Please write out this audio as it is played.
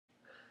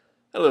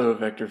Hello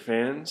vector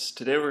fans.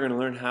 Today we're going to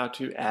learn how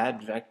to add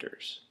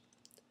vectors.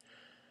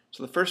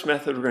 So the first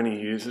method we're going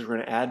to use is we're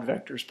going to add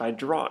vectors by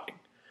drawing.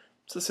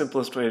 It's the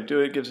simplest way to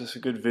do it. It gives us a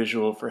good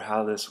visual for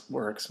how this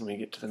works when we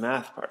get to the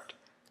math part.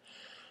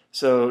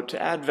 So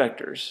to add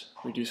vectors,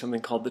 we do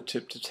something called the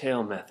tip to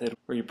tail method,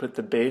 where you put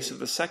the base of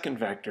the second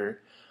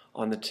vector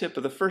on the tip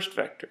of the first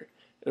vector.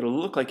 It'll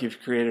look like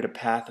you've created a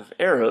path of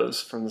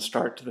arrows from the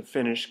start to the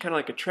finish, kind of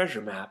like a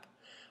treasure map.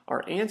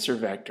 Our answer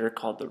vector,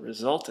 called the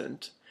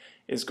resultant,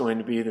 is going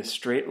to be the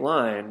straight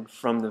line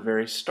from the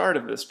very start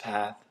of this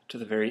path to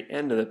the very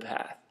end of the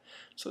path.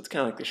 So it's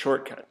kind of like the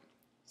shortcut.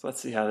 So let's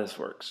see how this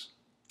works.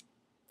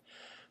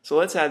 So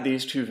let's add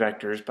these two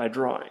vectors by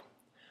drawing.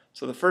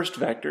 So the first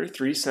vector,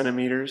 3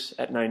 centimeters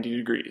at 90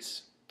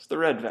 degrees. It's the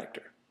red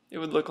vector. It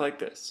would look like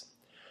this.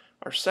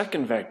 Our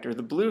second vector,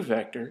 the blue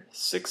vector,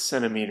 6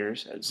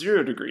 centimeters at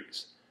 0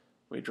 degrees.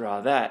 We draw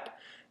that.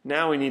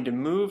 Now we need to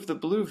move the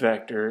blue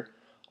vector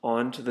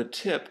onto the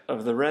tip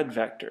of the red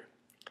vector,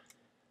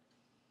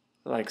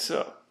 like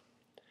so.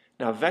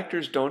 Now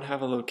vectors don't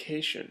have a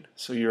location,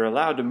 so you're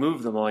allowed to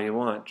move them all you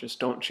want, just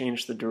don't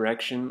change the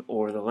direction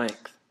or the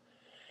length.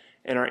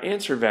 And our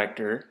answer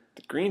vector,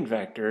 the green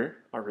vector,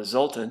 our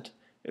resultant,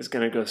 is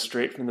going to go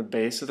straight from the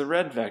base of the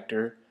red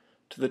vector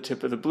to the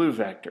tip of the blue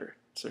vector.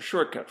 It's a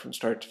shortcut from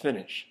start to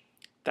finish.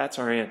 That's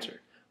our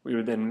answer. We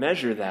would then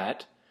measure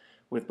that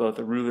with both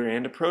a ruler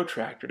and a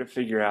protractor to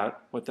figure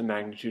out what the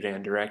magnitude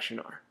and direction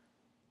are.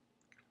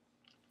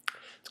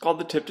 It's called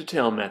the tip to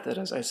tail method,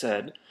 as I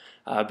said,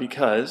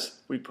 because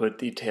we put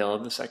the tail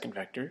of the second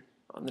vector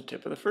on the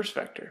tip of the first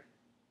vector.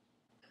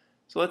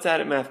 So let's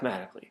add it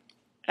mathematically.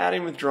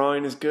 Adding with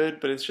drawing is good,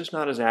 but it's just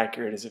not as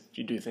accurate as if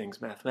you do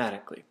things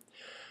mathematically.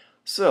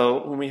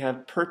 So when we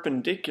have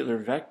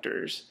perpendicular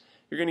vectors,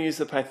 you're going to use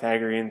the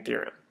Pythagorean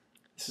theorem.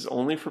 This is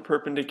only for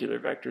perpendicular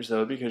vectors,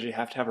 though, because you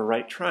have to have a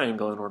right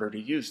triangle in order to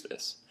use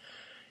this.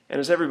 And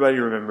as everybody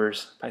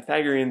remembers,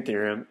 Pythagorean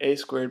theorem, a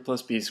squared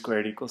plus b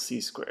squared equals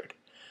c squared,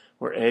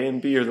 where a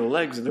and b are the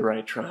legs of the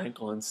right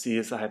triangle and c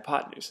is the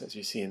hypotenuse, as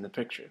you see in the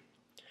picture.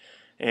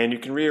 And you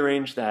can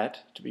rearrange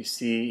that to be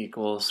c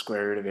equals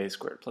square root of a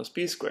squared plus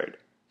b squared,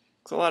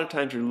 because a lot of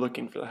times you're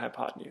looking for the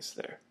hypotenuse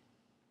there.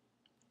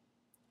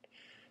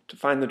 To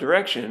find the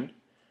direction,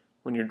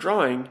 when you're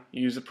drawing,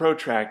 you use a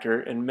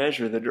protractor and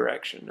measure the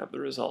direction of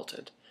the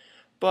resultant.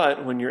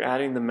 But when you're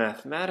adding them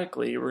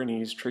mathematically, we're going to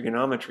use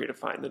trigonometry to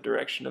find the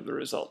direction of the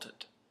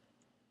resultant.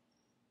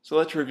 So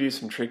let's review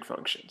some trig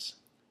functions.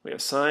 We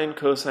have sine,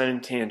 cosine,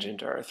 and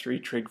tangent are our 3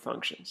 trig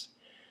functions.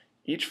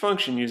 Each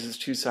function uses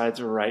 2 sides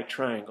of a right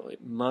triangle.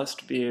 It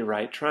must be a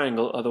right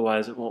triangle,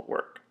 otherwise it won't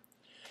work.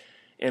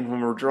 And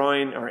when we're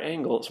drawing our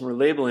angles, when we're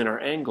labeling our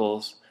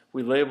angles,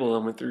 we label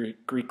them with the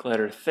Greek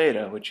letter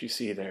theta, which you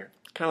see there.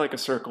 Kind of like a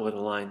circle with a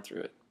line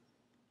through it.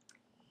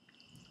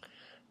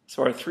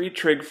 So our 3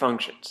 trig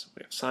functions,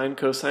 we have sine,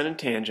 cosine, and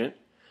tangent.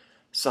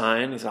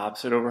 Sine is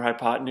opposite over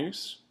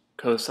hypotenuse,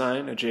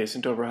 cosine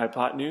adjacent over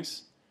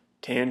hypotenuse,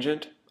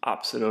 tangent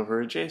opposite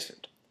over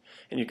adjacent.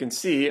 And you can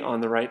see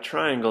on the right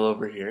triangle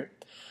over here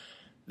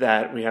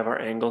that we have our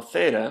angle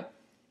theta,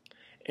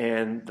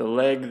 and the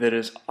leg that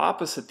is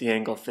opposite the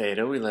angle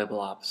theta we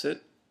label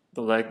opposite,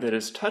 the leg that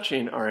is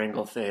touching our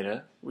angle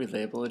theta we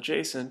label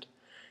adjacent,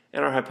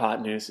 and our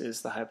hypotenuse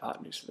is the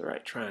hypotenuse of the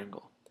right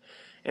triangle.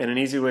 And an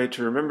easy way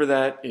to remember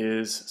that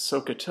is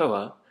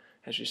SOH-CAH-TOA,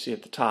 as you see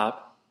at the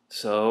top.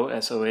 So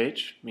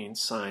SOH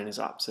means sine is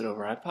opposite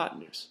over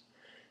hypotenuse,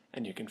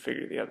 and you can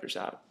figure the others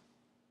out.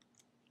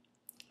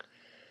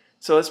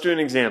 So let's do an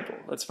example.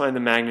 Let's find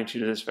the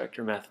magnitude of this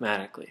vector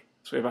mathematically.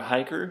 So we have a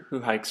hiker who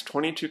hikes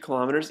 22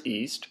 kilometers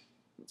east.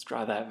 Let's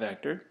draw that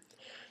vector.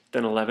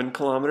 Then 11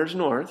 kilometers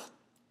north.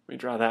 We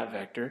draw that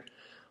vector.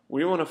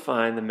 We want to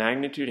find the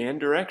magnitude and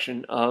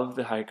direction of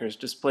the hiker's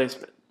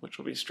displacement, which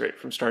will be straight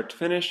from start to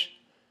finish.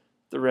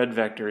 The red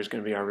vector is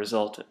going to be our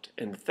resultant,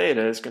 and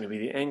theta is going to be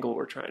the angle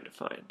we're trying to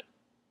find.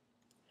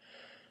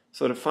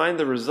 So to find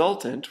the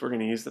resultant, we're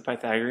going to use the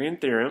Pythagorean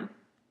theorem.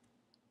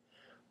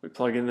 We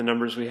plug in the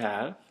numbers we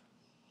have,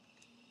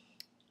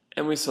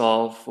 and we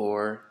solve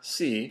for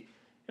c,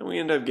 and we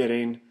end up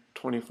getting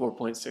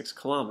 24.6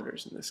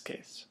 kilometers in this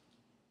case.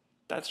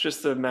 That's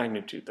just the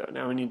magnitude, though.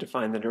 Now we need to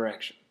find the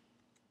direction.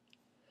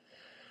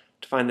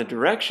 To find the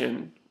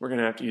direction, we're going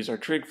to have to use our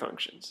trig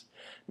functions.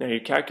 Now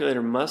your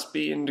calculator must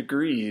be in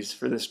degrees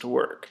for this to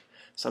work.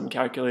 Some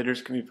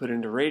calculators can be put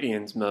into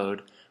radians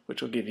mode,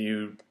 which will give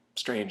you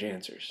strange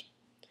answers.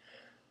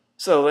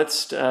 So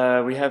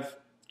we have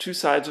 2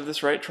 sides of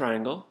this right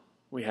triangle.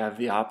 We have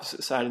the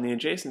opposite side and the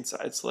adjacent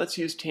side, so let's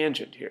use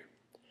tangent here.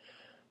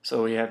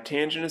 So we have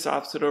tangent is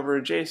opposite over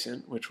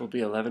adjacent, which will be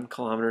 11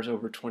 kilometers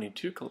over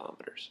 22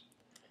 kilometers.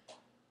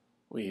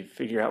 We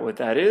figure out what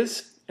that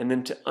is, and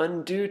then to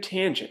undo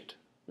tangent,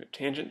 we have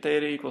tangent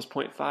theta equals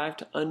 0.5.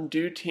 To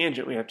undo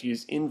tangent, we have to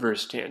use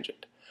inverse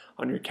tangent.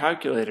 On your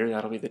calculator,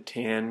 that'll be the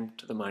tan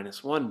to the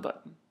 -1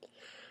 button.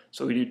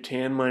 So we do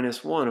tan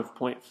minus 1 of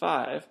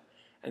 0.5,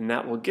 and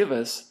that will give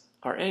us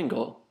our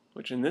angle,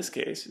 which in this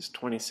case is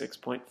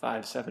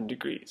 26.57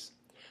 degrees.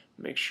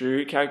 Make sure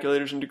your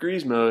calculator's in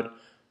degrees mode.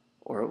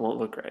 or it won't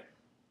look right.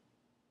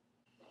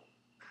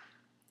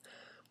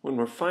 When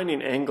we're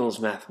finding angles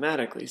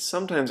mathematically,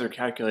 sometimes our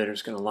calculator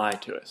is going to lie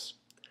to us.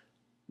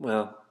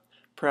 Well,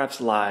 perhaps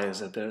lie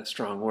is a bit of a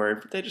strong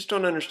word, but they just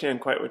don't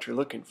understand quite what you're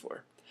looking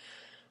for.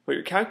 What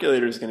your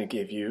calculator is going to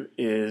give you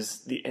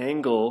is the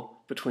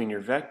angle between your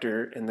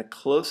vector and the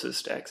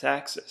closest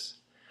x-axis,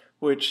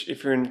 which,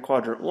 if you're in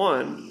quadrant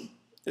 1,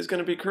 is going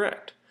to be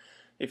correct.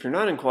 If you're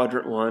not in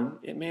quadrant 1,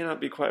 it may not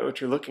be quite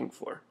what you're looking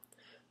for.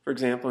 For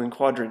example, in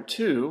quadrant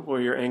 2,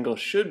 where your angle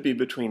should be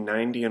between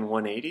 90 and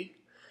 180,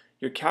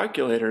 your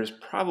calculator is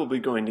probably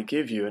going to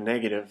give you a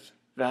negative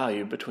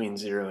value between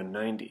 0 and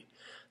 90.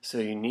 So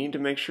you need to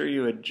make sure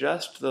you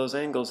adjust those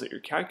angles that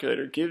your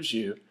calculator gives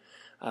you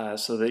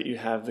so that you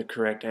have the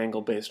correct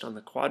angle based on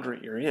the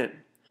quadrant you're in.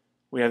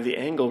 We have the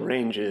angle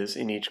ranges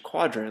in each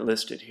quadrant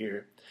listed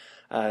here.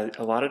 A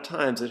lot of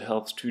times it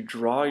helps to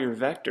draw your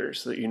vector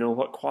so that you know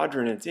what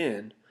quadrant it's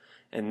in,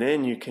 and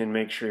then you can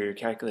make sure your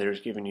calculator is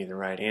giving you the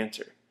right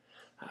answer.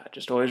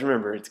 Just always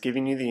remember, it's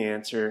giving you the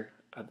answer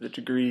of the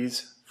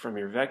degrees from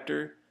your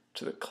vector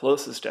to the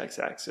closest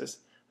x-axis,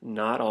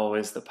 not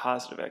always the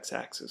positive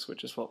x-axis,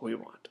 which is what we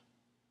want.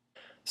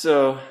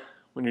 So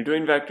when you're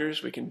doing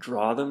vectors, we can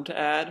draw them to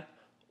add,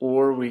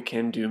 or we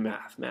can do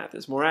math. Math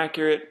is more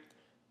accurate,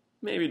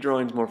 maybe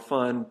drawing's more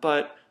fun,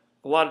 but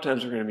a lot of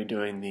times we're going to be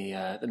doing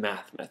the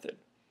math method.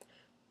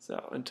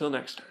 So until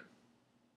next time.